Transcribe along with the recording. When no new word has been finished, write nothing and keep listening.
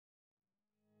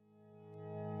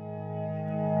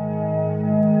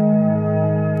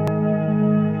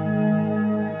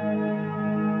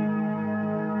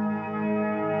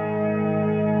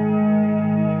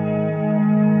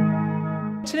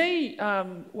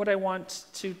what I want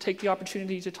to take the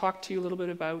opportunity to talk to you a little bit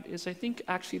about is I think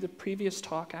actually the previous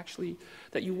talk actually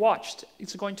that you watched,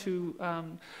 it's going to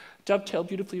dovetail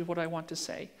beautifully with what I want to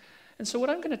say. And so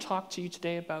what I'm going to talk to you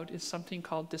today about is something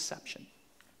called deception.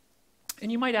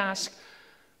 And you might ask,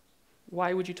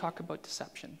 why would you talk about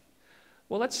deception?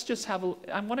 Well, let's just have what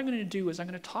I'm going to do is I'm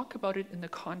going to talk about it in the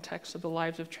context of the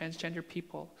lives of transgender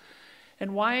people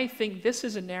and why I think this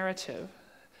is a narrative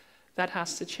that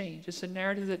has to change. It's a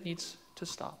narrative that needs to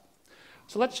stop.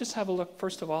 So let's just have a look,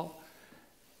 first of all,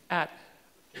 at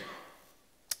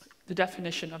the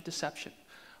definition of deception.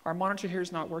 Our monitor here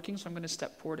is not working, so I'm going to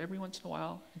step forward every once in a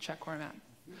while and check where I'm at.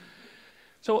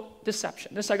 So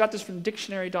deception. I got this from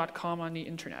dictionary.com on the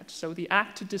internet. So the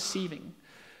act of deceiving,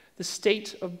 the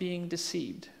state of being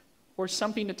deceived, or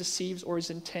something that deceives or is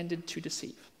intended to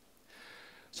deceive.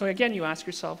 So again, you ask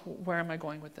yourself, where am I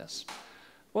going with this?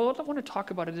 Well, what I want to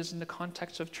talk about it is in the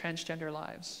context of transgender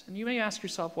lives. And you may ask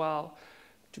yourself, well,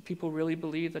 do people really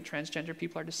believe that transgender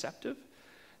people are deceptive?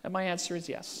 And my answer is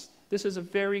yes. This is a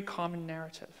very common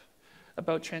narrative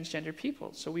about transgender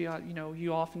people. So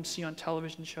you often see on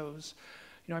television shows,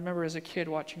 I remember as a kid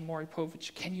watching Maury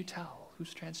Povich, can you tell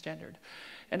who's transgendered?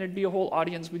 And there'd be a whole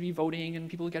audience would be voting and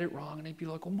people would get it wrong and they'd be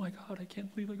like, oh my God, I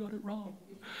can't believe I got it wrong.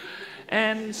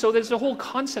 And so there's a whole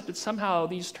concept that somehow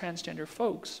these transgender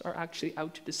folks are actually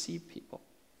out to deceive people.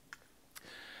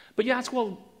 But you ask,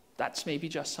 well, that's maybe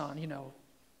just on,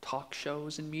 talk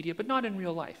shows and media, but not in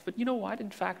real life. But you know what? In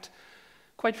fact,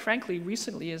 quite frankly, as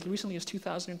recently as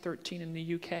 2013 in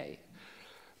the UK,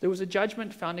 there was a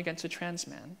judgment found against a trans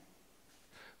man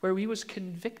where he was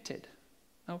convicted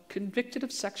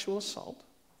of sexual assault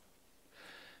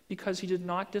because he did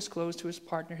not disclose to his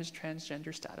partner his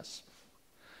transgender status.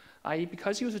 I.e.,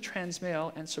 because he was a trans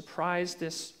male and surprised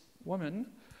this woman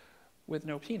with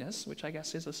no penis, which I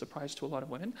guess is a surprise to a lot of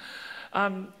women,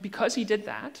 because he did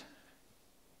that,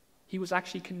 he was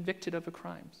actually convicted of a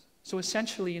crime. So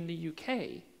essentially in the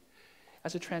UK,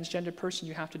 as a transgender person,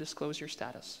 you have to disclose your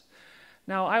status.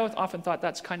 Now, I often thought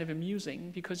that's kind of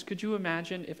amusing, because could you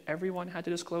imagine if everyone had to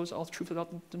disclose all the truth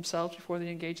about themselves before they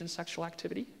engage in sexual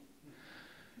activity?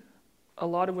 A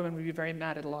lot of women would be very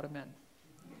mad at a lot of men.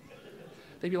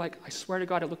 They'd be like, I swear to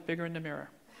God, it looked bigger in the mirror.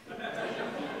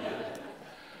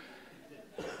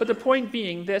 But the point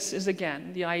being, this is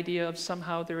again the idea of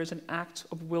somehow there is an act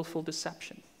of willful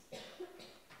deception.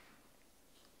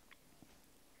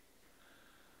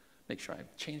 Make sure I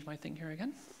change my thing here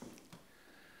again.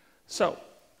 So,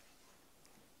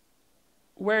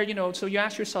 so you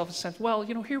ask yourself in a sense, well,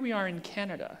 here we are in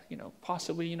Canada,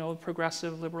 possibly, a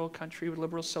progressive liberal country with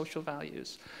liberal social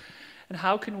values. And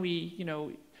how can we,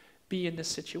 be in this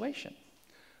situation?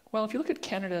 Well, if you look at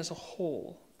Canada as a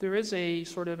whole, there is a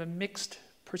sort of a mixed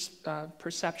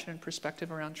perception and perspective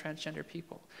around transgender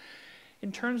people.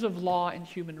 In terms of law and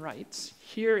human rights,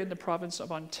 here in the province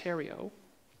of Ontario,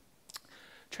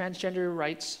 transgender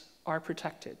rights are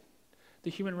protected. The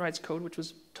Human Rights Code, which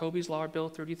was Toby's Law, or Bill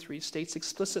 33, states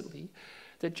explicitly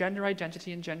that gender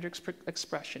identity and gender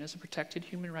expression is a protected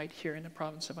human right here in the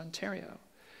province of Ontario.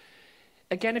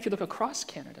 Again, if you look across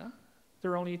Canada, there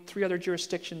are only 3 other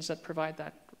jurisdictions that provide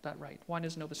that right. One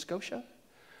is Nova Scotia,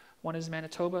 one is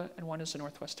Manitoba, and one is the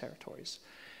Northwest Territories.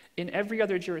 In every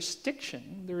other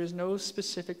jurisdiction, there is no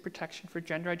specific protection for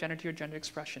gender identity or gender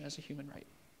expression as a human right.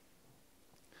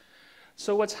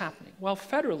 So what's happening? Well,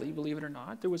 federally, believe it or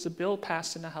not, there was a bill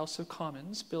passed in the House of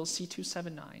Commons, Bill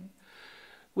C-279,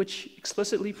 which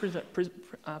explicitly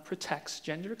protects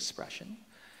gender expression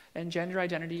and gender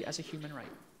identity as a human right.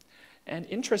 And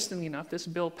interestingly enough, this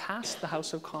bill passed the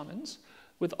House of Commons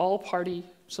with all-party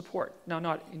support. Now,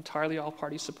 not entirely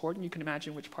all-party support, and you can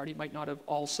imagine which party might not have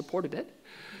all supported it.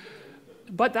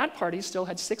 But that party still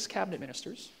had 6 cabinet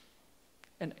ministers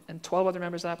and 12 other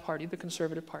members of that party, the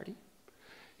Conservative Party,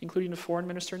 including the foreign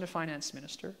minister and the finance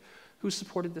minister, who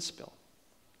supported this bill.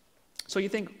 So you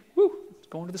think, whoo, it's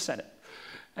going to the Senate.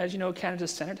 As you know,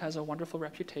 Canada's Senate has a wonderful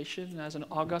reputation as an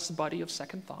august body of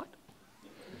second thought.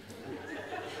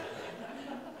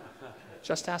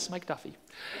 Just ask Mike Duffy.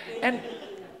 And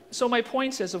so my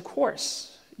point is, of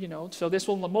course, so this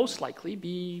will most likely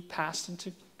be passed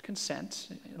into consent.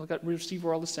 It'll receive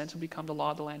royal assent and become the law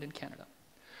of the land in Canada.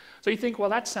 So you think, well,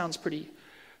 that sounds pretty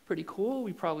cool.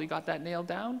 We probably got that nailed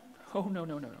down. Oh,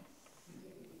 no.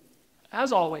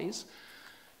 As always,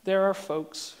 there are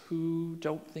folks who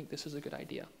don't think this is a good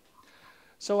idea.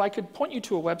 So I could point you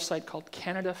to a website called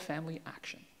Canada Family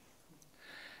Action.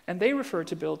 And they refer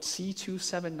to Bill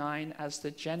C-279 as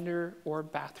the gender or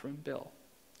bathroom bill.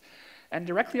 And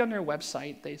directly on their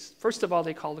website, first of all,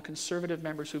 they call the Conservative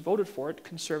members who voted for it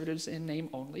Conservatives in name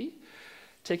only.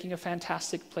 taking a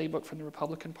fantastic playbook from the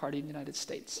Republican Party in the United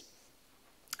States.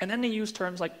 And then they use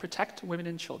terms like protect women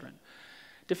and children,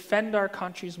 defend our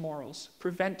country's morals,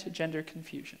 prevent gender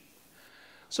confusion.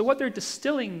 So what they're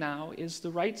distilling now is the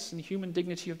rights and human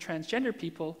dignity of transgender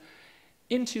people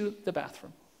into the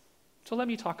bathroom. So let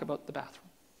me talk about the bathroom.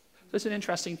 This is an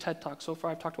interesting TED Talk. So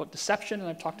far I've talked about deception and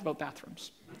I've talked about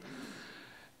bathrooms.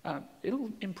 It'll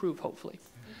improve, hopefully.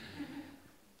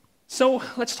 So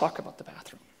let's talk about the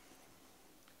bathroom.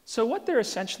 So what they're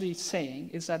essentially saying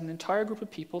is that an entire group of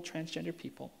people, transgender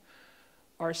people,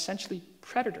 are essentially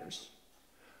predators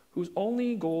whose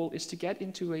only goal is to get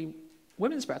into a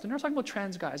women's bathroom. They're not talking about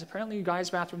trans guys. Apparently guys'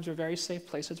 bathrooms are very safe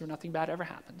places where nothing bad ever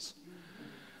happens.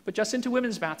 But just into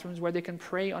women's bathrooms where they can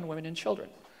prey on women and children.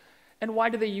 And why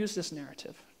do they use this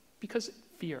narrative? Because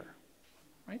fear,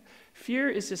 right? Fear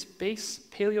is this base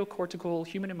paleocortical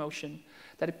human emotion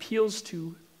that appeals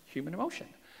to human emotion.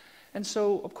 And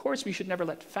so, of course, we should never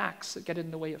let facts get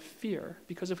in the way of fear,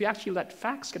 because if we actually let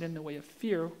facts get in the way of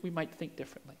fear, we might think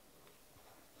differently.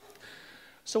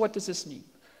 So what does this mean?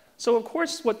 So, of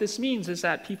course, what this means is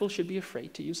that people should be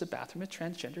afraid to use the bathroom if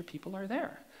transgender people are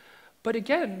there. But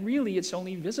again, really, it's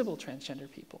only visible transgender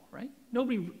people, right?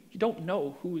 You don't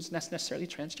know who is necessarily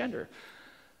transgender.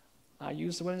 I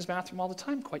use the women's bathroom all the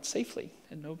time, quite safely.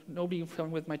 And nobody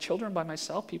filming with my children by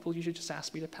myself, people usually just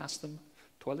ask me to pass them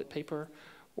toilet paper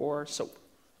or soap.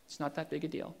 It's not that big a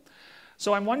deal.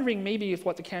 So I'm wondering maybe if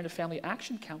what the Canada Family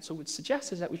Action Council would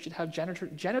suggest is that we should have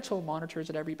genital monitors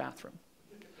at every bathroom.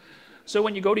 So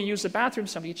when you go to use the bathroom,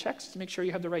 somebody checks to make sure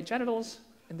you have the right genitals,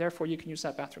 and therefore you can use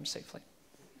that bathroom safely.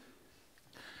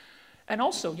 And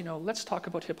also, let's talk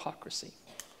about hypocrisy.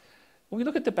 When we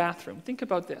look at the bathroom, think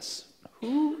about this.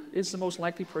 Who is the most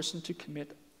likely person to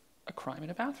commit a crime in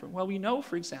a bathroom? Well, we know,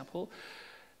 for example,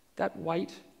 that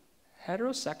white,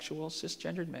 heterosexual,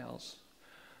 cisgendered males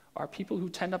are people who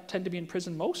tend to be in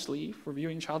prison mostly for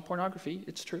viewing child pornography,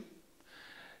 it's true,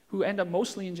 who end up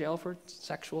mostly in jail for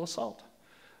sexual assault.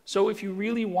 So if you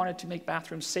really wanted to make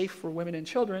bathrooms safe for women and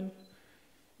children,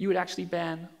 you would actually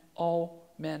ban all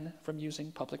men from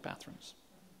using public bathrooms.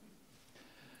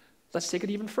 Let's take it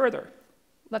even further.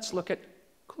 Let's look at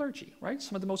clergy, right?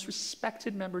 Some of the most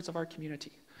respected members of our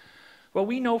community. Well,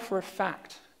 we know for a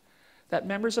fact that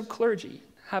members of clergy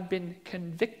have been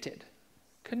convicted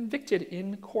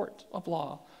in court of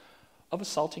law of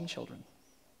assaulting children.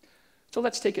 So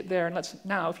let's take it there, and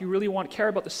now, if you really care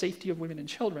about the safety of women and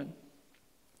children,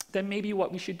 then maybe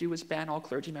what we should do is ban all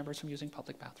clergy members from using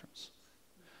public bathrooms.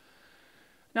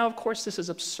 Now, of course, this is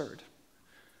absurd.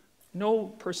 No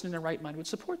person in their right mind would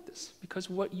support this, because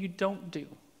what you don't do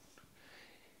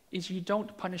is you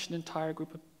don't punish an entire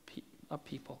group of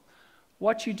people.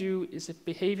 What you do is if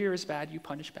behavior is bad, you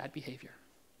punish bad behavior.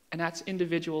 And that's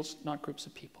individuals, not groups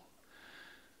of people.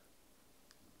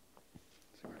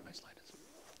 Where my slide is.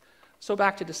 So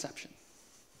back to deception.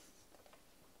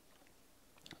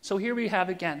 So here we have,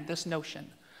 again, this notion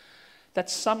that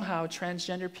somehow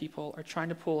transgender people are trying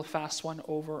to pull a fast one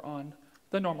over on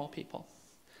the normal people.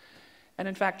 And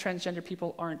in fact, transgender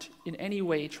people aren't in any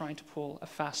way trying to pull a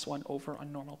fast one over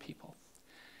on normal people.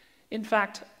 In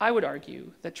fact, I would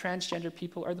argue that transgender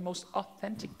people are the most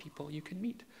authentic people you can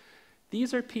meet.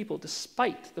 These are people,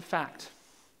 despite the fact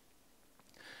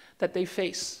that they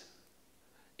face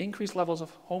increased levels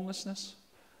of homelessness,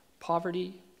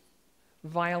 poverty,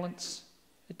 violence,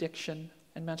 addiction,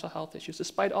 and mental health issues.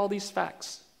 Despite all these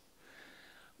facts,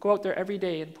 go out there every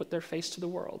day and put their face to the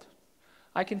world.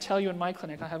 I can tell you in my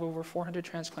clinic, I have over 400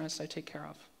 trans clients I take care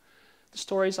of. The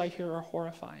stories I hear are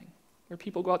horrifying. Where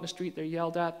people go out in the street, they're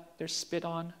yelled at, they're spit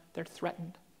on, they're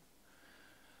threatened.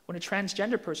 When a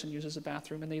transgender person uses a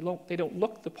bathroom and they don't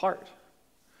look the part,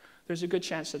 there's a good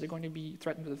chance that they're going to be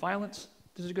threatened with violence.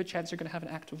 There's a good chance they're going to have an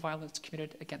act of violence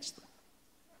committed against them.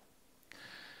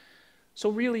 So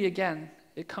really, again,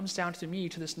 it comes down to me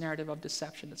to this narrative of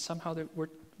deception, that somehow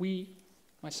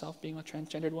myself being a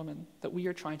transgendered woman, that we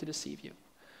are trying to deceive you.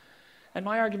 And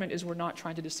my argument is we're not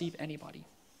trying to deceive anybody.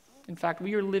 In fact,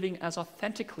 we are living as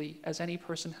authentically as any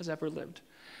person has ever lived.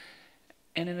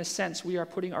 And in a sense, we are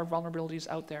putting our vulnerabilities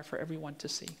out there for everyone to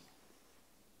see.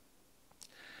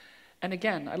 And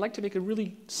again, I'd like to make a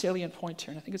really salient point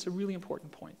here, and I think it's a really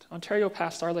important point. Ontario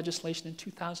passed our legislation in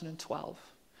 2012.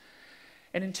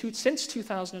 And since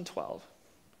 2012,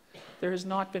 there has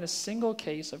not been a single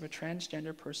case of a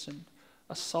transgender person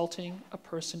assaulting a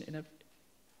person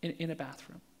in a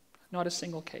bathroom. Not a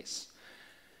single case.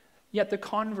 Yet the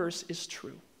converse is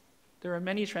true. There are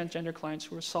many transgender clients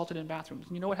who are assaulted in bathrooms.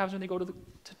 And you know what happens when they go to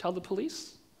tell the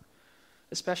police?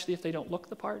 Especially if they don't look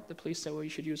the part, the police say, well, you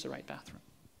should use the right bathroom.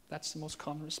 That's the most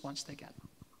common response they get.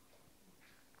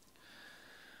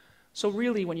 So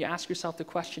really, when you ask yourself the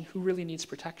question, who really needs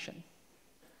protection?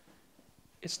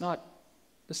 It's not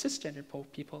the cisgendered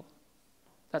people.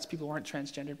 That's people who aren't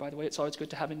transgendered, by the way. It's always good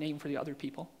to have a name for the other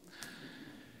people.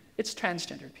 It's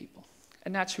transgendered people.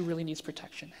 And that's who really needs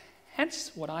protection.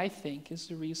 Hence, what I think is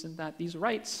the reason that these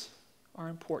rights are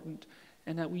important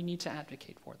and that we need to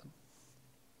advocate for them.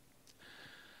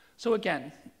 So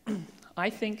again, I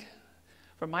think,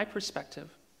 from my perspective,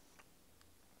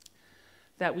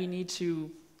 that we need to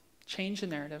change the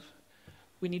narrative.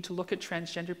 We need to look at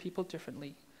transgender people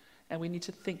differently, and we need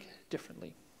to think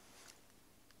differently.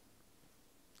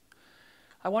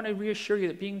 I want to reassure you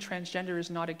that being transgender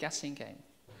is not a guessing game.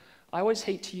 I always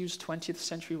hate to use 20th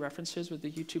century references with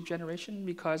the YouTube generation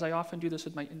because I often do this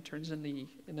with my interns in the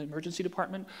emergency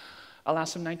department. I'll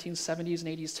ask them 1970s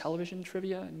and 80s television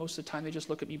trivia, and most of the time they just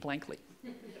look at me blankly.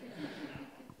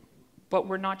 But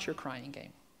we're not your crying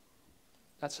game.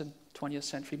 That's a 20th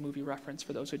century movie reference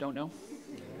for those who don't know.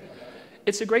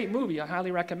 It's a great movie, I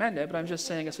highly recommend it, but I'm just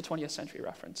saying it's a 20th century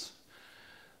reference.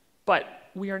 But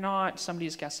we are not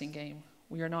somebody's guessing game.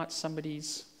 We are not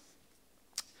somebody's,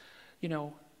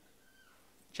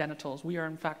 genitals. We are,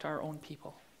 in fact, our own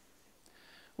people.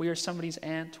 We are somebody's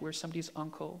aunt, we're somebody's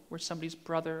uncle, we're somebody's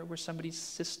brother, we're somebody's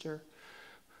sister,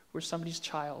 we're somebody's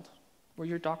child. We're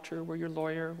your doctor, we're your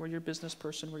lawyer, we're your business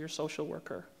person, we're your social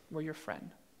worker, we're your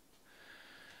friend.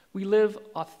 We live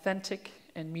authentic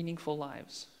and meaningful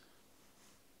lives.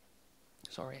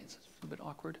 Sorry, it's a bit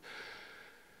awkward.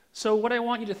 So what I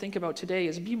want you to think about today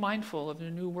is be mindful of the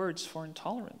new words for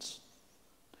intolerance.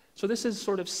 So this is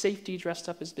sort of safety dressed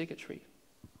up as bigotry.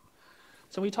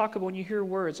 So we talk about when you hear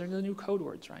words, they're the new code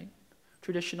words, right?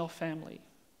 Traditional family,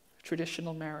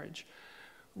 traditional marriage,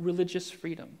 religious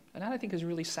freedom. And that I think is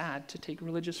really sad to take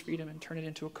religious freedom and turn it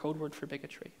into a code word for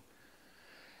bigotry.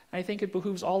 And I think it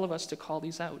behooves all of us to call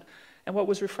these out. And what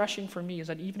was refreshing for me is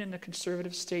that even in a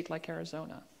conservative state like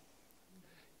Arizona,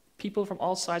 people from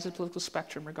all sides of the political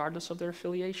spectrum, regardless of their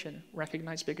affiliation,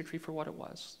 recognize bigotry for what it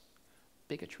was,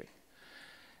 bigotry.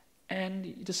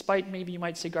 And despite maybe you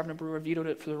might say Governor Brewer vetoed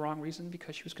it for the wrong reason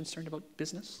because she was concerned about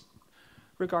business,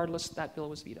 regardless, that bill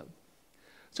was vetoed.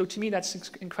 So to me, that's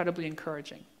incredibly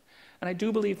encouraging. And I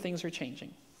do believe things are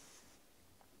changing.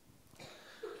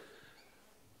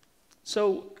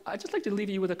 So I'd just like to leave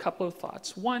you with a couple of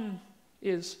thoughts. One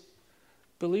is,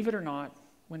 believe it or not,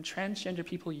 when transgender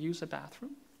people use a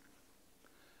bathroom,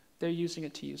 they're using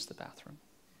it to use the bathroom.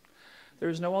 There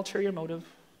is no ulterior motive.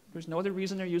 There's no other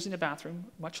reason they're using the bathroom.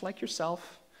 Much like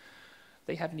yourself,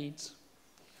 they have needs.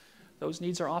 Those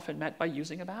needs are often met by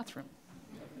using a bathroom.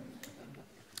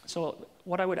 So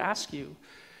what I would ask you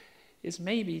is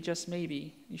maybe, just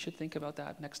maybe, you should think about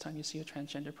that next time you see a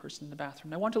transgender person in the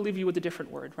bathroom. I want to leave you with a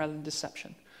different word rather than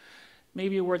deception.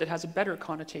 Maybe a word that has a better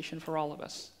connotation for all of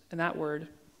us. And that word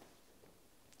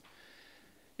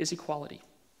is equality.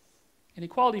 And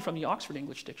equality from the Oxford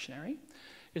English Dictionary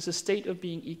is a state of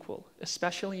being equal,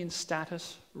 especially in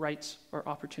status, rights, or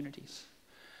opportunities.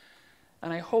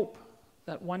 And I hope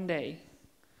that one day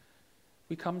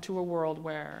we come to a world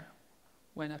where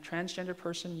when a transgender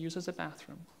person uses a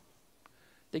bathroom,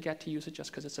 they get to use it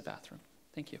just because it's a bathroom.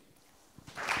 Thank you.